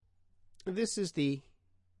This is the,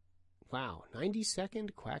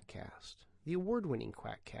 90-second Quackcast, the award-winning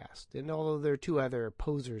Quackcast. And although there are two other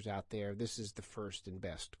posers out there, this is the first and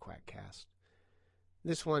best Quackcast.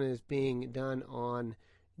 This one is being done on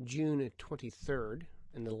June 23rd,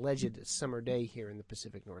 an alleged summer day here in the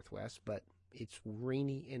Pacific Northwest, but it's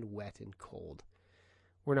rainy and wet and cold.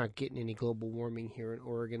 We're not getting any global warming here in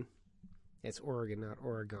Oregon. It's Oregon, not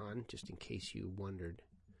Oregon, just in case you wondered.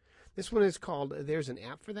 This one is called There's an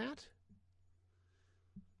App for That?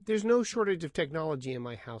 There's no shortage of technology in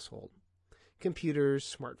my household.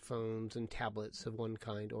 Computers, smartphones, and tablets of one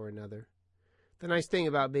kind or another. The nice thing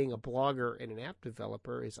about being a blogger and an app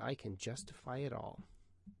developer is I can justify it all.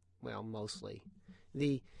 Well, mostly.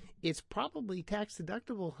 The "it's probably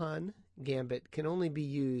tax-deductible, hun" gambit can only be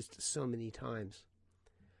used so many times.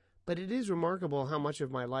 But it is remarkable how much of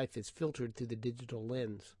my life is filtered through the digital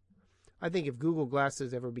lens. I think if Google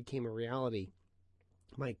Glasses ever became a reality,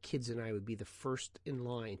 my kids and I would be the first in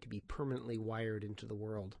line to be permanently wired into the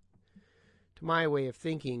world. To my way of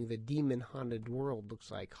thinking, the demon-haunted world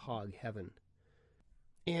looks like hog heaven.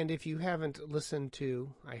 And if you haven't listened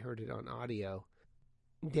to, I heard it on audio,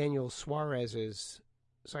 Daniel Suarez's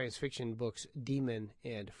science fiction books Demon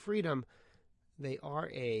and Freedom, they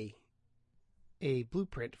are a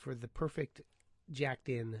blueprint for the perfect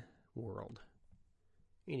jacked-in world.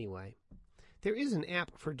 Anyway, there is an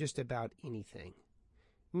app for just about anything,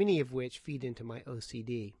 many of which feed into my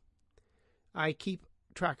OCD. I keep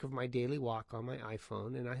track of my daily walk on my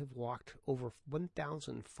iPhone, and I have walked over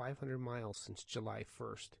 1,500 miles since July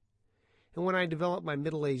 1st. And when I developed my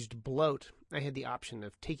middle-aged bloat, I had the option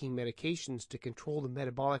of taking medications to control the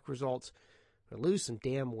metabolic results or lose some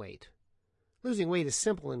damn weight. Losing weight is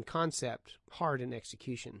simple in concept, hard in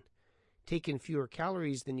execution. Take in fewer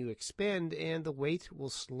calories than you expend, and the weight will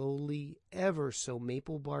slowly, ever so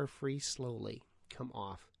maple bar free slowly, come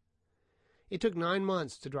off. It took 9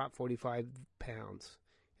 months to drop 45 pounds,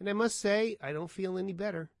 and I must say I don't feel any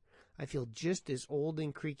better. I feel just as old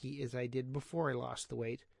and creaky as I did before I lost the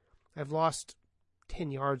weight. I've lost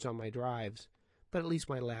 10 yards on my drives, but at least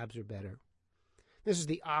my labs are better. This is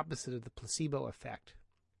the opposite of the placebo effect.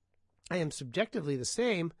 I am subjectively the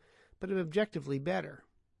same, but am objectively better.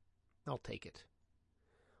 I'll take it.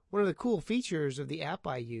 One of the cool features of the app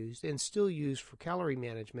I used and still use for calorie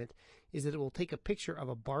management is that it will take a picture of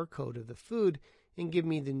a barcode of the food and give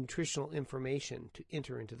me the nutritional information to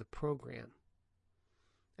enter into the program.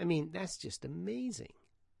 I mean, that's just amazing.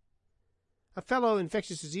 A fellow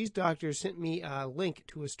infectious disease doctor sent me a link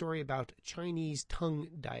to a story about Chinese tongue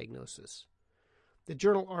diagnosis. The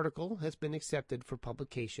journal article has been accepted for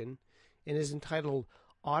publication and is entitled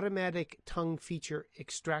Automatic Tongue Feature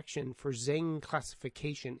Extraction for Zheng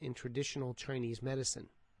Classification in Traditional Chinese Medicine.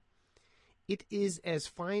 It is as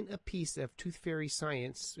fine a piece of tooth fairy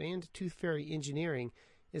science and tooth fairy engineering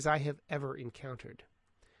as I have ever encountered.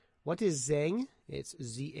 What is Zheng? It's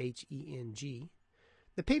Z-H-E-N-G.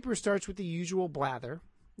 The paper starts with the usual blather.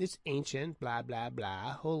 It's ancient, blah, blah,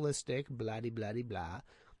 blah, holistic, blah-de-blah-de-blah,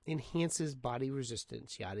 enhances body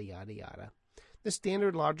resistance, yada, yada, yada. The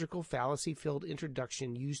standard logical fallacy-filled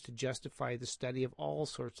introduction used to justify the study of all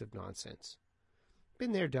sorts of nonsense.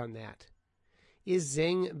 Been there, done that. Is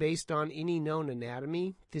Zheng based on any known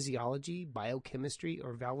anatomy, physiology, biochemistry,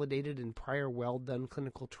 or validated in prior well-done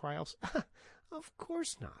clinical trials? Of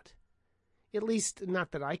course not. At least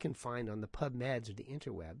not that I can find on the PubMeds or the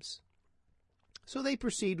interwebs. So they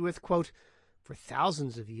proceed with, quote, for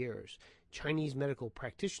thousands of years, Chinese medical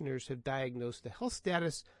practitioners have diagnosed the health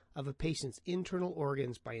status of a patient's internal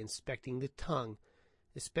organs by inspecting the tongue,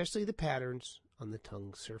 especially the patterns on the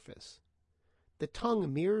tongue surface. The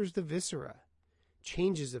tongue mirrors the viscera.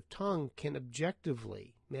 Changes of tongue can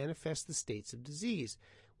objectively manifest the states of disease,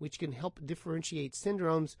 which can help differentiate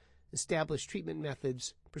syndromes, establish treatment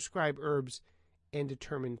methods, prescribe herbs, and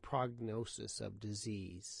determine prognosis of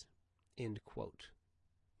disease. End quote.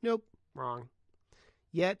 Nope, wrong.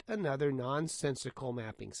 Yet another nonsensical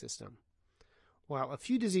mapping system. While a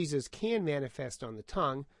few diseases can manifest on the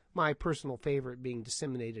tongue, my personal favorite being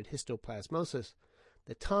disseminated histoplasmosis,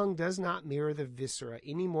 the tongue does not mirror the viscera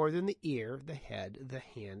any more than the ear, the head, the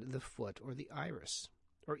hand, the foot, or the iris,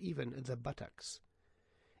 or even the buttocks.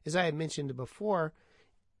 As I had mentioned before,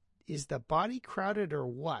 is the body crowded or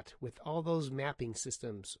what with all those mapping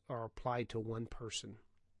systems are applied to one person?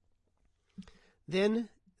 Then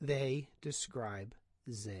they describe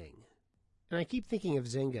Zheng. And I keep thinking of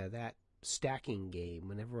Zynga, that stacking game,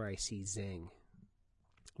 whenever I see Zheng.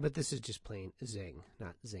 But this is just plain Zheng,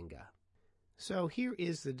 not Zynga. So here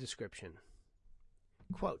is the description.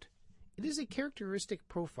 Quote, It is a characteristic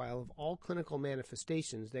profile of all clinical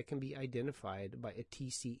manifestations that can be identified by a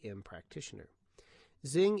TCM practitioner.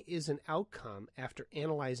 Xing is an outcome after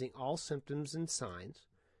analyzing all symptoms and signs,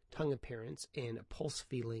 tongue appearance, and pulse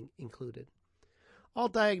feeling included. All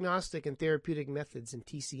diagnostic and therapeutic methods in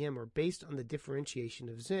TCM are based on the differentiation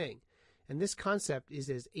of Xing, and this concept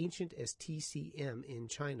is as ancient as TCM in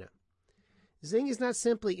China. Xing is not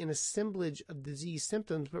simply an assemblage of disease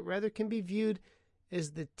symptoms, but rather can be viewed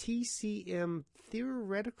as the TCM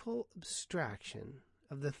theoretical abstraction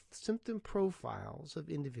of the symptom profiles of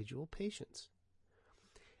individual patients.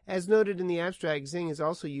 As noted in the abstract, Xing is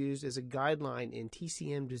also used as a guideline in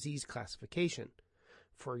TCM disease classification.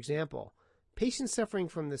 For example, patients suffering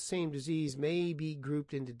from the same disease may be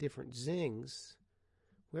grouped into different Xings,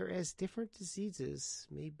 whereas different diseases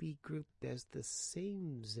may be grouped as the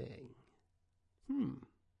same Xing.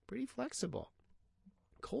 Pretty flexible.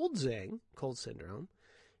 Cold Xing, cold syndrome,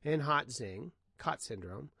 and hot Xing, cot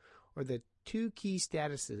syndrome, are the two key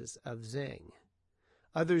statuses of Xing.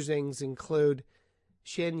 Other Xings include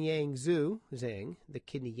Shen-Yang-Zhu Xing, the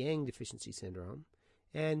kidney yang deficiency syndrome,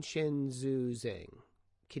 and Shen-Zhu Xing,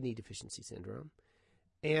 kidney deficiency syndrome,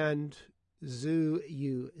 and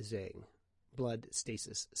Zhu-Yu Xing, blood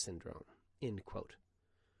stasis syndrome, end quote.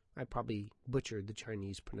 I probably butchered the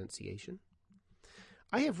Chinese pronunciation.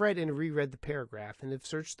 I have read and reread the paragraph and have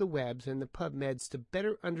searched the webs and the PubMeds to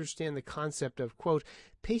better understand the concept of, quote,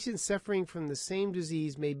 patients suffering from the same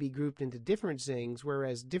disease may be grouped into different Xings,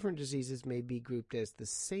 whereas different diseases may be grouped as the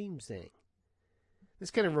same Xing.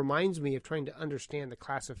 This kind of reminds me of trying to understand the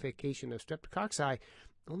classification of streptococci,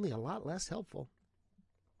 only a lot less helpful.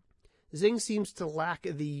 Xing seems to lack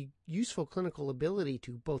the useful clinical ability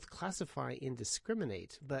to both classify and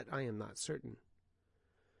discriminate, but I am not certain.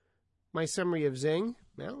 My summary of Xing,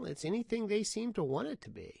 well, it's anything they seem to want it to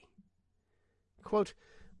be. Quote,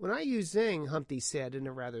 when I use Xing, Humpty said in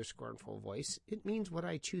a rather scornful voice, it means what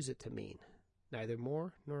I choose it to mean, neither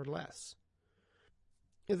more nor less.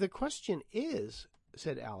 The question is,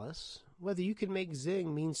 said Alice, whether you can make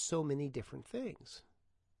Xing mean so many different things.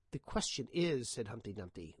 The question is, said Humpty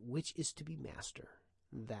Dumpty, which is to be master?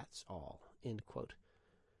 That's all, end quote.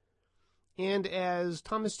 And as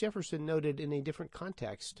Thomas Jefferson noted in a different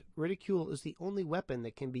context, ridicule is the only weapon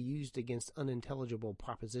that can be used against unintelligible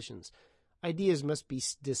propositions. Ideas must be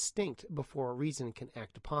distinct before reason can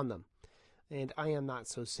act upon them. And I am not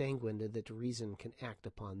so sanguine that reason can act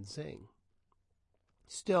upon Xing.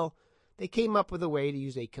 Still, they came up with a way to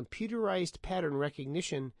use a computerized pattern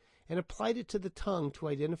recognition and applied it to the tongue to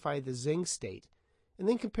identify the Xing state, and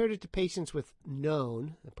then compared it to patients with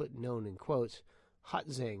known, I put known in quotes, hot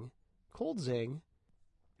Xing, cold Xing,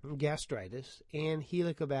 gastritis, and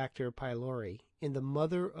Helicobacter pylori in the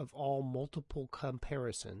mother of all multiple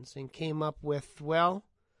comparisons and came up with, well,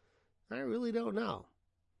 I really don't know.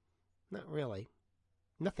 Not really.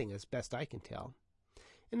 Nothing as best I can tell.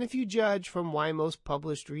 And if you judge from why most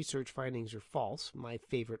published research findings are false, my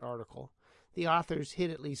favorite article, the authors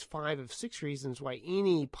hit at least 5 of 6 reasons why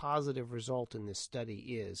any positive result in this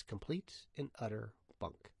study is complete and utter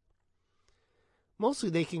bunk.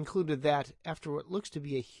 Mostly they concluded that, after what looks to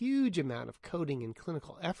be a huge amount of coding and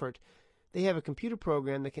clinical effort, they have a computer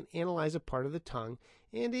program that can analyze a part of the tongue,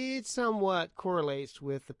 and it somewhat correlates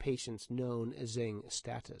with the patient's known Xing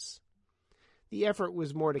status. The effort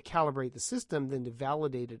was more to calibrate the system than to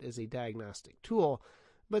validate it as a diagnostic tool,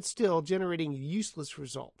 but still generating useless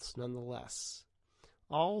results nonetheless.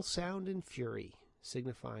 All sound and fury,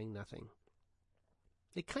 signifying nothing.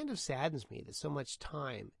 It kind of saddens me that so much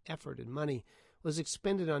time, effort, and money was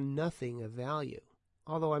expended on nothing of value,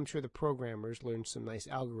 although I'm sure the programmers learned some nice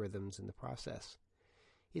algorithms in the process.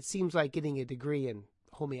 It seems like getting a degree in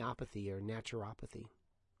homeopathy or naturopathy.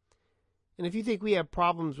 And if you think we have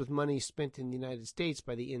problems with money spent in the United States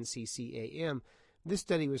by the NCCAM, this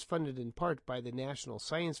study was funded in part by the National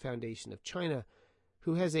Science Foundation of China,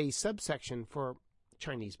 who has a subsection for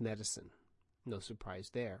Chinese medicine. No surprise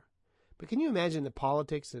there. But can you imagine the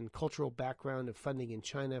politics and cultural background of funding in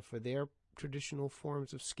China for their traditional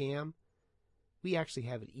forms of scam? We actually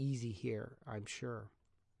have it easy here, I'm sure.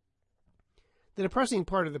 The depressing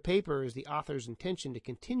part of the paper is the author's intention to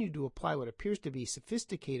continue to apply what appears to be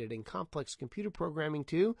sophisticated and complex computer programming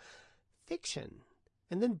to fiction,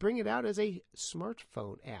 and then bring it out as a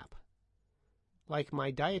smartphone app. Like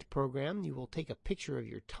my diet program, you will take a picture of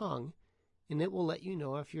your tongue, and it will let you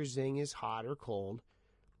know if your Xing is hot or cold.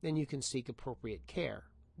 Then you can seek appropriate care,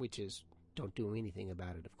 which is don't do anything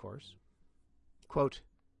about it, of course. Quote,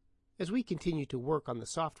 as we continue to work on the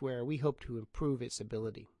software, we hope to improve its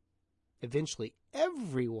ability. Eventually,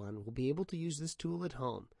 everyone will be able to use this tool at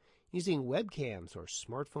home, using webcams or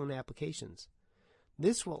smartphone applications.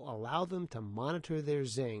 This will allow them to monitor their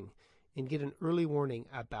Zing and get an early warning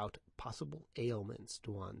about possible ailments,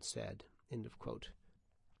 Dwan said. End of quote.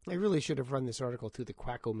 I really should have run this article through the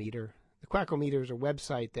Quackometer. The Quackometer is a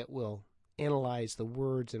website that will analyze the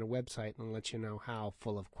words in a website and let you know how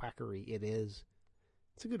full of quackery it is.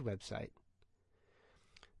 It's a good website.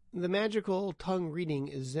 The magical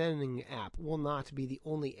tongue-reading Zing app will not be the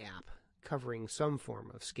only app covering some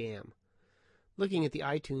form of scam. Looking at the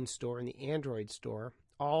iTunes Store and the Android Store,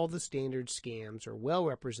 all the standard scams are well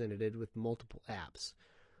represented with multiple apps.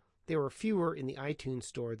 There are fewer in the iTunes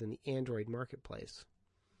Store than the Android Marketplace.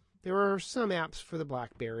 There are some apps for the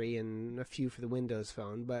BlackBerry and a few for the Windows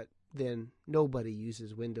Phone, but then nobody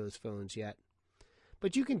uses Windows phones yet.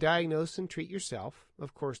 But you can diagnose and treat yourself.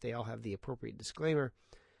 Of course, they all have the appropriate disclaimer.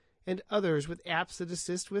 And others with apps that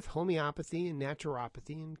assist with homeopathy and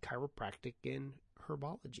naturopathy and chiropractic and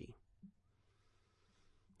herbology.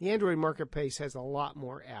 The Android Marketplace has a lot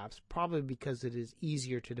more apps, probably because it is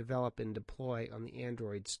easier to develop and deploy on the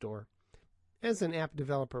Android Store. As an app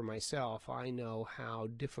developer myself, I know how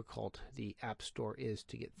difficult the App Store is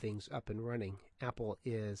to get things up and running. Apple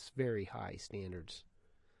is very high standards.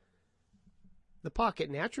 The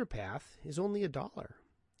Pocket Naturopath is only $1,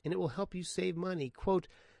 and it will help you save money. Quote,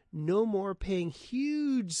 no more paying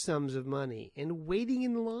huge sums of money and waiting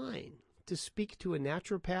in line to speak to a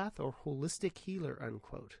naturopath or holistic healer,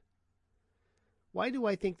 unquote. Why do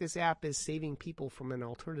I think this app is saving people from an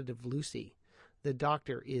alternative Lucy? The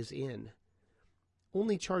doctor is in.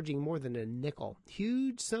 Only charging more than a nickel.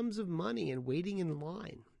 Huge sums of money and waiting in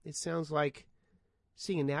line. It sounds like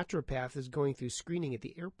seeing a naturopath is going through screening at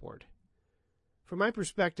the airport. From my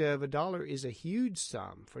perspective, $1 is a huge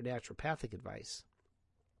sum for naturopathic advice.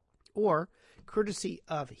 Or, courtesy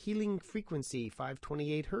of Healing Frequency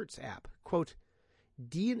 528 Hz app, quote,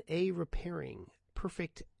 DNA repairing,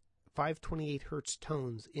 perfect 528 Hz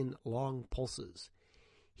tones in long pulses.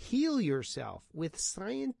 Heal yourself with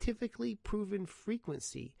scientifically proven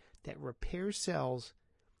frequency that repairs cells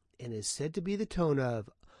and is said to be the tone of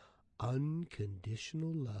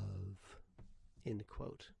unconditional love, end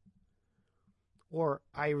quote. Or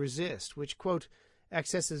I Resist, which, quote,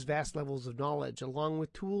 accesses vast levels of knowledge along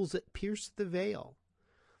with tools that pierce the veil.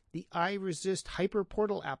 The I Resist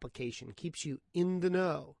Hyperportal application keeps you in the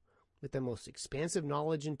know with the most expansive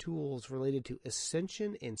knowledge and tools related to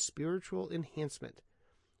ascension and spiritual enhancement,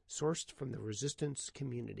 sourced from the resistance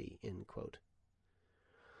community, end quote.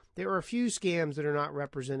 There are a few scams that are not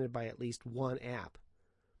represented by at least one app.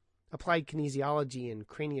 Applied kinesiology and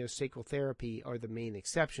craniosacral therapy are the main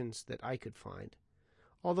exceptions that I could find,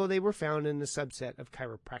 although they were found in a subset of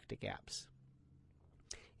chiropractic apps.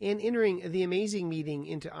 And entering the Amazing Meeting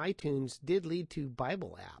into iTunes did lead to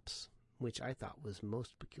Bible apps, which I thought was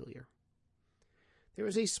most peculiar. There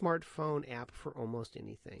is a smartphone app for almost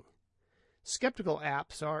anything. Skeptical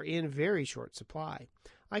apps are in very short supply.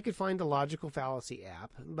 I could find a logical fallacy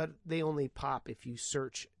app, but they only pop if you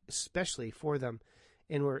search especially for them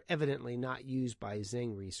and were evidently not used by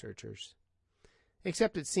Zing researchers.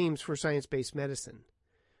 Except it seems for science-based medicine.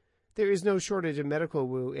 There is no shortage of medical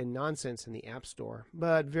woo and nonsense in the App Store,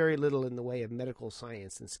 but very little in the way of medical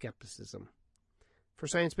science and skepticism. For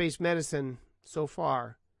science-based medicine, so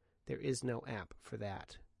far, there is no app for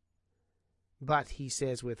that. But, he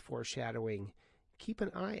says with foreshadowing, keep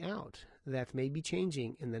an eye out. That may be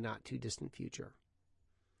changing in the not-too-distant future.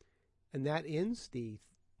 And that ends the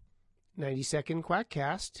 90-second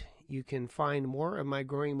Quackcast. You can find more of my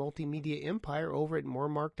growing multimedia empire over at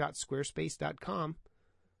moremark.squarespace.com.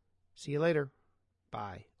 See you later.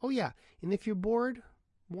 Bye. Oh yeah, and if you're bored,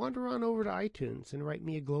 wander on over to iTunes and write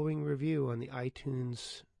me a glowing review on the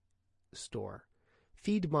iTunes Store.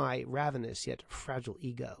 Feed my ravenous yet fragile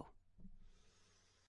ego.